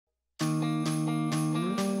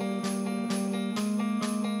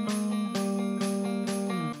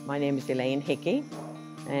My name is Elaine Hickey,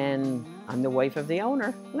 and I'm the wife of the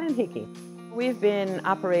owner, Len Hickey. We've been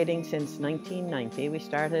operating since 1990. We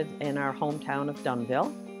started in our hometown of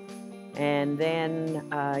Dunville, and then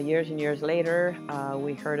years and years later,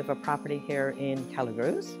 we heard of a property here in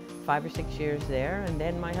Holyrood. 5 or 6 years there, and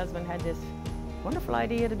then my husband had this wonderful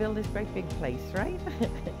idea to build this great big place, right?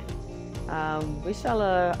 We sell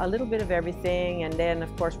a little bit of everything, and then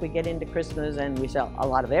of course we get into Christmas and we sell a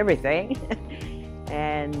lot of everything.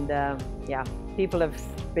 And yeah, people have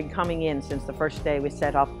been coming in since the first day we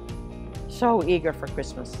set up, so eager for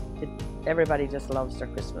Christmas. Everybody just loves their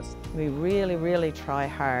Christmas. We really, really try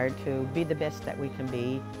hard to be the best that we can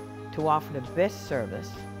be, to offer the best service.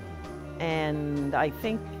 And I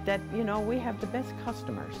think that, you know, we have the best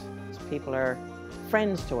customers. People are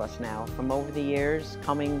friends to us now from over the years,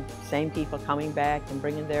 same people coming back and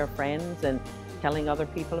bringing their friends and telling other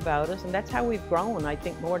people about us. And that's how we've grown, I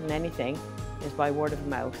think, more than anything, is by word of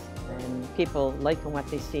mouth. And people liking what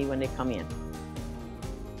they see when they come in.